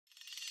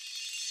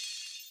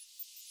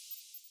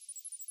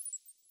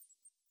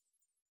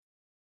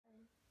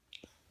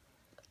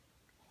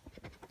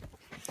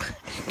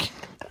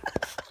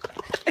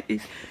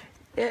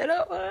Get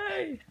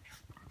away.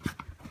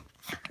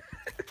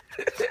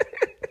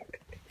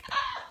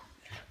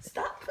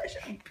 Stop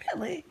pushing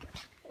Billy.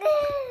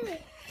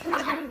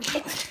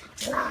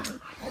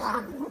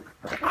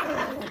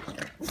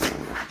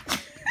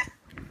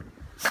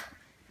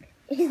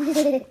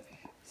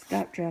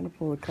 Stop trying to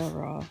pull the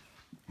cover off.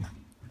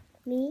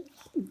 Me?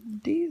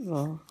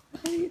 Diesel,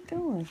 what are you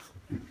doing?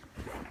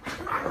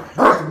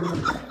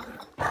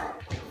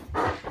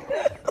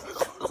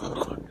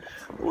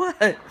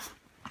 What?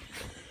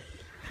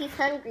 He's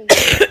hungry.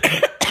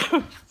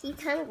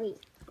 He's hungry.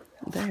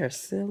 They're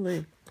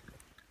silly.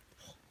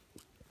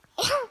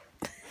 I'm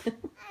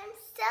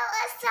so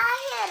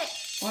excited.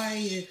 Why are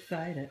you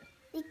excited?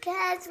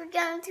 Because we're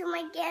going to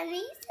my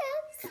Gabby's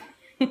house.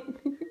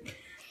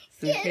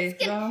 Suitcase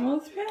is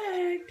almost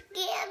packed.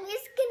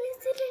 Gabby's gonna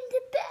sit in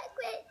the back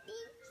with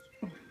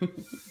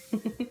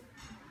me.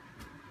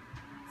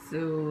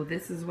 So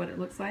this is what it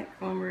looks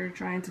like when we're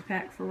trying to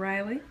pack for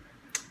Riley.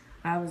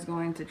 I was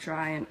going to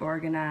try and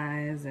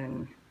organize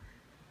and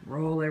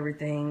roll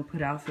everything,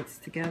 put outfits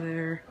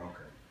together. Okay.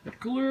 But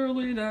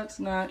clearly that's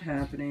not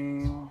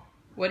happening.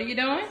 What are you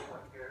doing?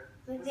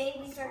 My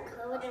babies are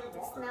cold in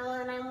the snow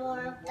and I'm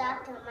warmed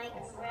up to make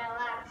them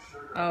relax.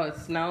 Oh,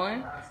 it's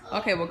snowing?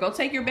 Okay, well go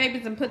take your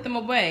babies and put them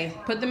away.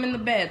 Put them in the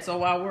bed so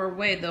while we're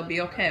away they'll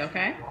be okay,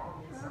 okay?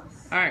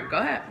 Alright, go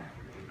ahead.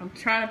 I'm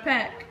trying to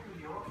pack.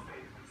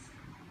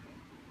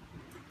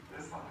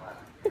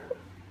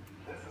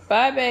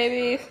 Bye,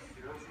 babies.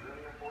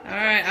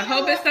 Alright, I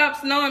hope it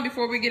stops snowing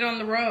before we get on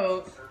the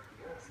road.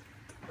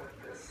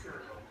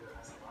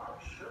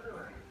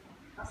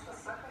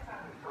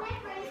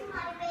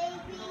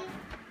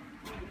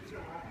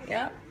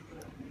 Yep.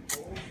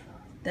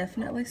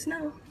 Definitely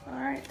snow.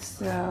 Alright,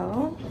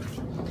 so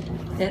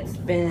it's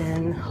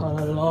been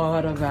a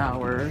lot of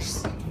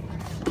hours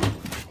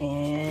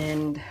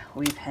and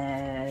we've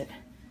had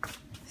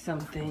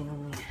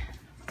something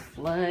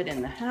flood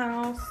in the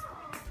house.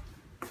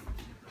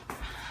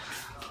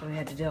 So we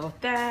had to deal with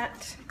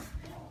that.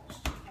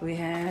 We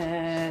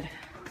had,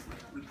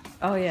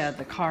 oh yeah,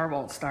 the car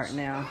won't start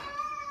now.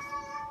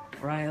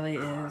 Riley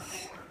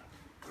is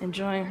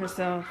enjoying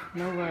herself,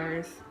 no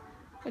worries.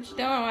 What you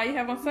doing? Why you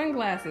have on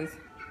sunglasses?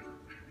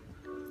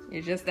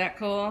 You're just that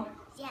cool?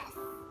 Yes.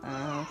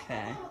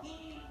 Okay.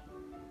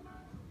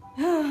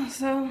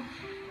 So,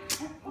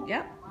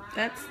 yep,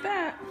 that's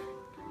that.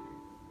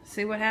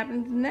 See what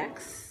happens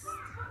next.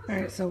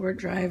 Alright, so we're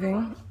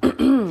driving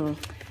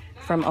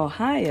from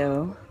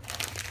Ohio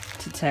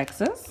to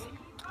Texas.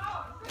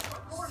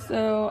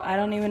 So I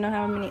don't even know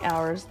how many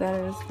hours that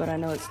is, but I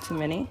know it's too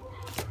many.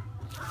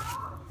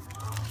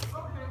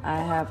 I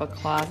have a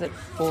closet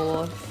full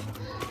of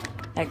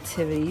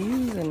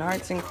activities and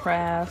arts and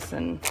crafts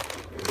and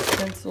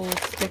pencils,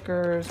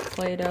 stickers,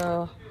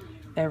 Play-Doh,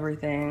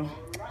 everything.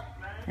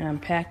 And I'm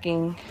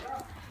packing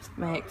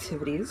my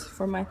activities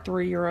for my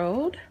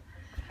 3-year-old.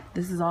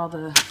 This is all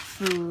the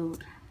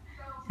food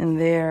in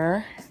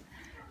there.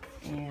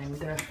 And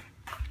the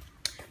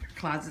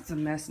closet's a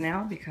mess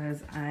now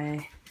because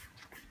I've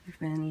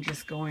been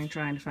just trying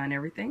to find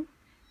everything.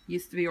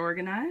 Used to be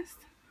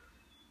organized.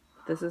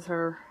 This is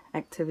her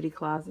activity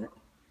closet.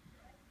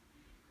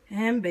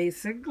 And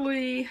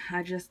basically,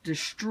 I just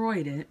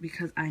destroyed it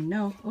because I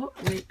know, oh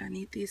wait, I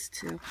need these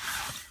two.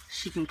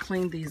 She can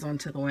cling these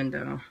onto the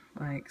window.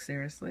 Like,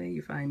 seriously,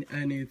 you find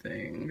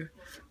anything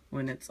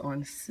when it's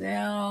on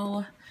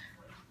sale.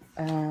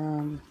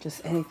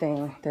 Just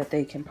anything that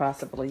they can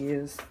possibly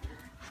use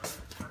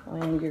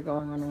when you're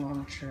going on a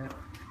long trip.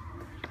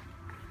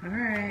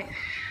 Alright,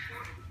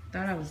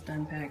 thought I was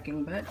done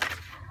packing, but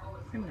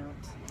I'm not.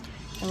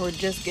 And we're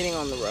just getting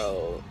on the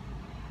road.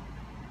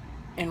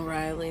 And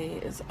Riley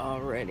is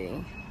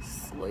already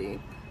asleep.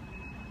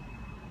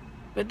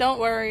 But don't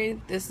worry,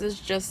 this is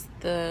just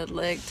the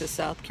leg to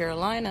South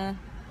Carolina.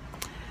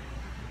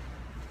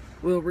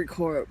 We'll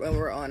record when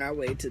we're on our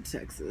way to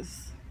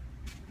Texas.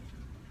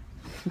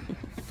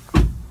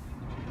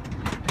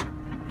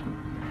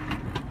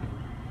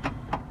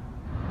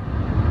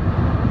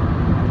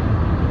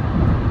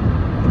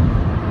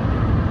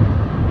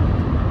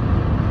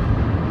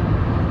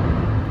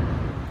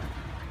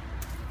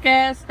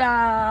 Gas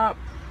stop.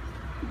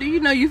 Do you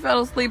know you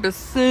fell asleep as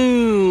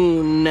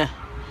soon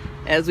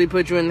as we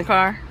put you in the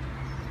car?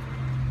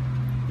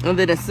 And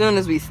then as soon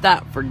as we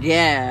stopped for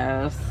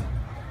gas,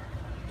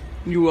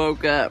 you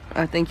woke up.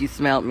 I think you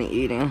smelled me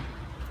eating.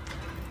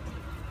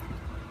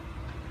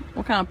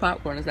 What kind of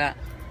popcorn is that?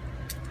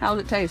 How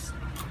does it taste?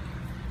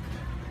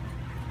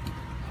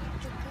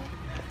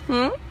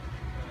 Hmm?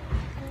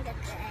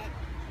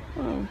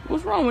 Oh,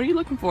 what's wrong? What are you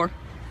looking for?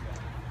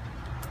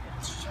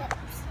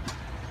 Chips.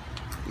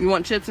 You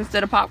want chips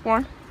instead of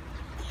popcorn?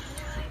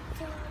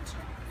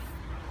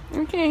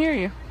 I can't hear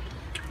you.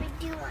 I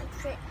do want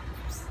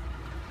chips.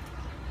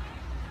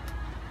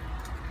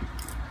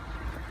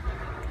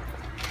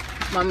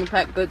 Mommy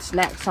packed good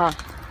snacks, huh?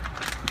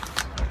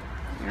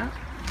 Yeah.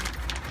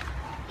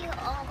 You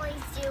always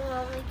do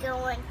when we go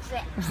on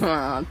trips.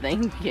 Oh,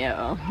 thank you.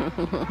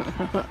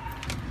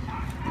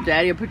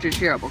 Daddy will put your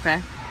chair up,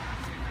 okay?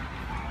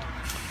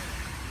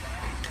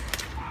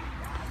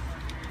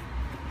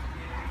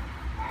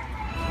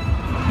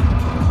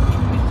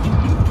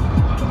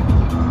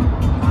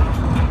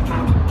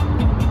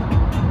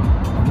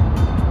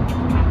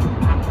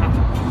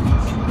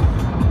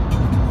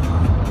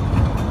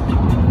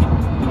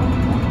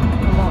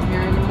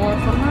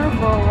 her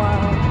for a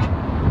while.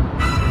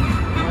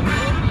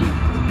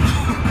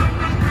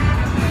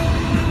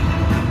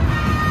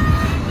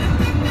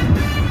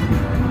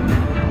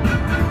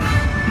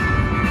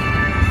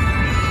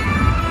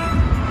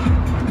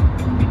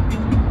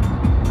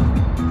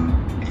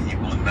 You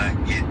will not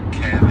get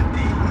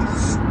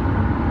cavities.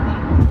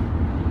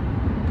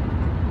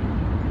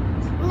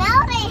 Now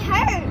they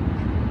hurt.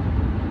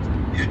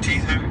 Your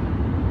teeth hurt?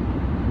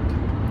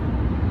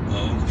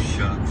 Oh,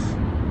 shucks.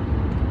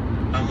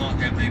 How long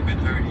have they been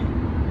hurting?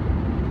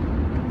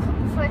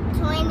 For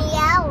 20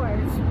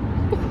 hours.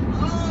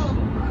 Oh,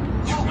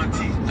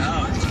 20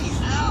 hours.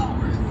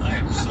 I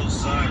am so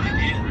sorry to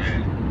hear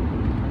that.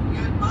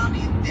 Your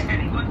mommy and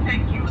daddy will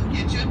take you and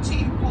get your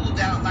teeth pulled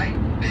out like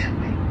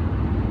Bentley.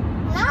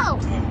 No.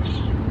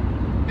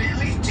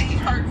 Bentley's teeth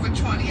hurt for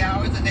 20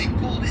 hours and they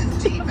pulled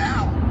his teeth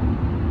out.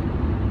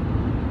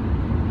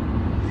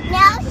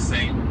 Now The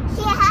same.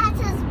 he has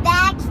his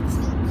back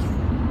teeth.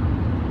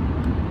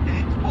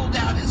 They pulled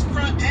out his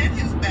front and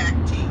his back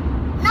teeth.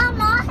 No,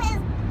 not his.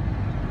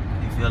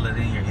 You feel it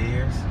in your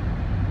ears?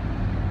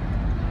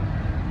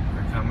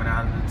 They're coming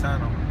out of the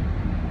tunnel.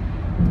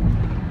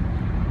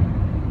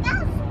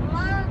 That's a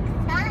long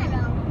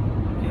tunnel.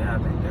 Yeah, I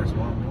think there's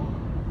one more.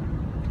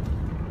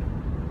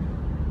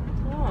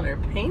 Oh,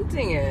 they're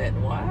painting it.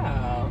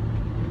 Wow.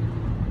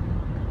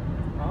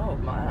 Oh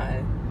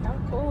my. How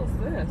cool is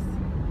this?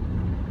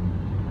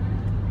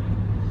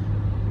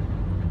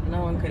 No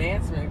one could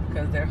answer me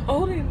because they're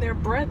holding their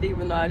breath,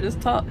 even though I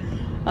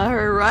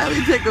heard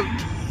Riley take a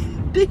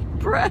deep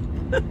breath.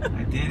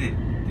 I did it.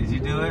 Did you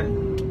do it?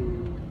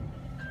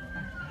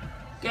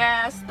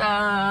 Gas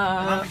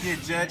stop. Don't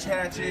forget Judge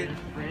Hatchet.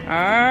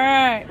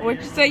 Alright, what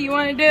you say you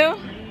want to do?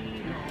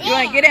 You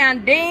want to get down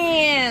and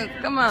dance?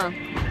 Come on.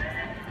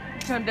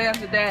 Come dance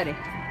with Daddy.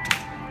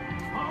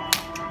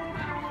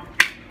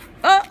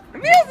 Oh, the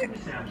music!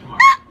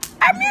 Ah,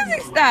 our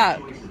music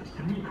stopped.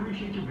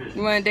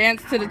 You want to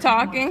dance to the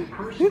talking?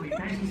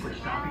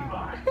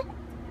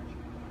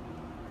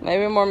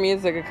 Maybe more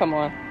music will come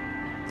on.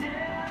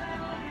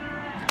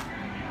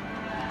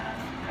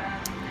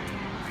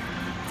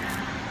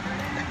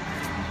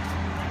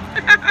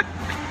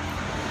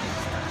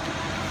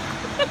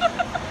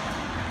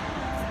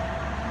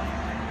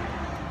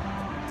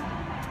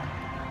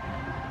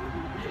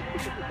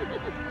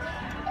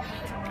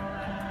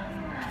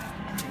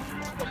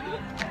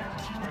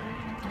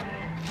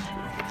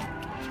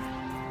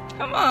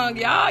 Come on,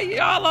 y'all.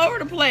 You're all over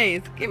the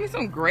place. Give me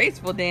some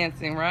graceful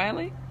dancing,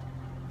 Riley.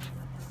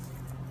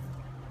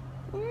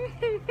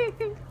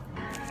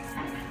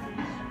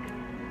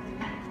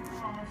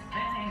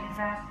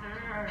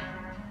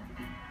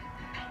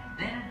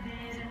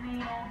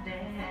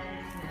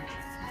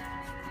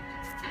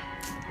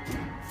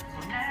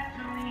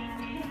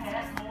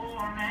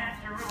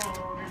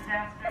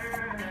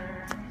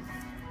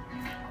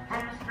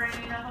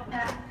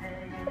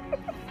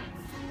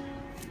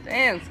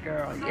 Dance,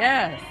 girl.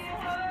 Yes.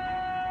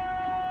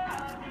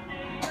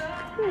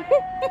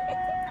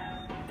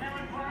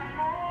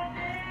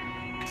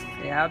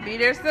 Yeah, I'll be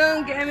there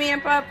soon, Gammy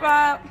and Pop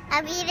Pop.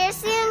 I'll be there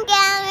soon,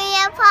 Gammy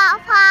and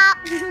Pop Pop.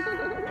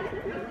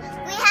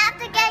 We have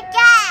to get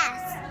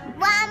gas.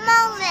 1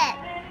 moment.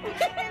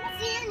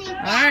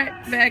 Alright,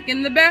 back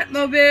in the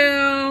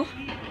Batmobile.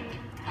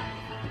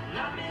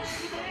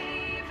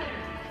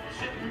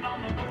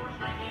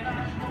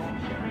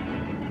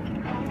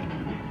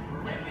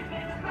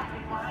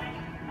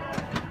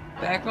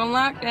 Back on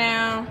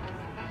lockdown.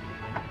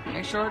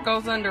 Make sure it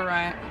goes under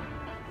right.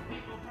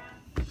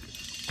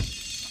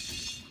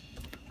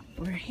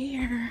 We're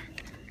here.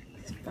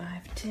 It's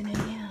 5:10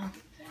 a.m.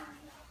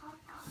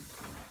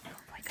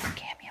 Wake up,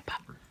 Cammy and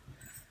Pop.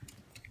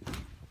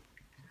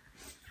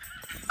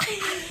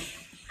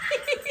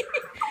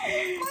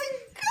 Oh my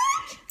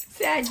God!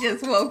 See, I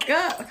just woke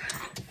up.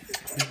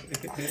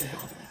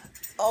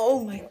 Oh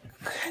my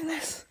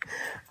goodness.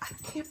 I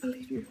can't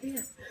believe you're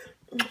here.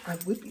 I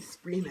would be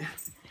screaming,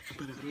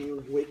 but I don't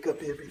want to wake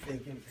up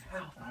everything in the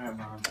house. All right,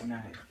 Mom. Good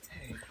night.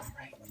 Hey, all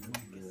right.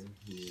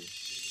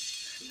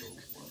 So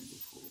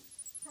wonderful.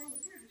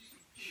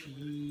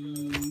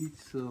 She's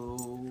so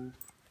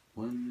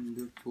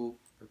wonderful,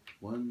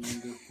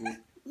 wonderful,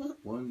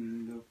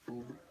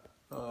 wonderful.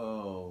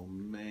 Oh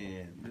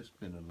man, it's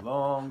been a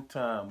long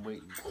time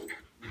waiting.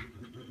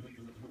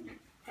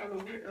 I don't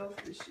know where else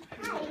is she?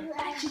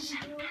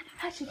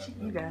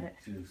 You got it.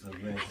 Daddy's at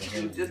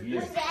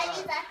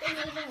the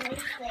meeting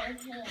with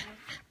here.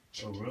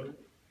 Oh, really?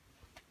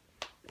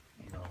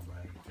 All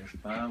right. That's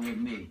fine with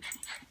me.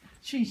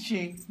 Chi,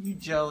 you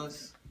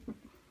jealous?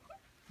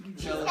 You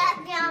She jealous? sat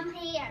down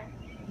here.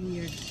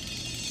 You're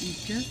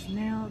just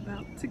now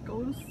about to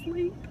go to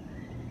sleep,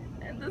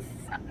 and the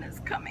sun is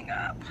coming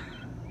up.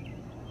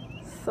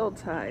 So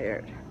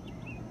tired.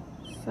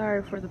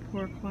 Sorry for the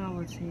poor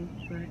quality,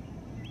 but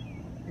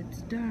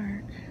it's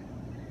dark.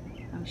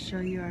 I'll show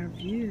you our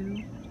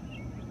view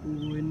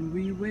when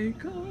we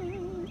wake up.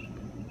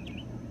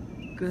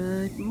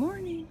 Good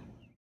morning.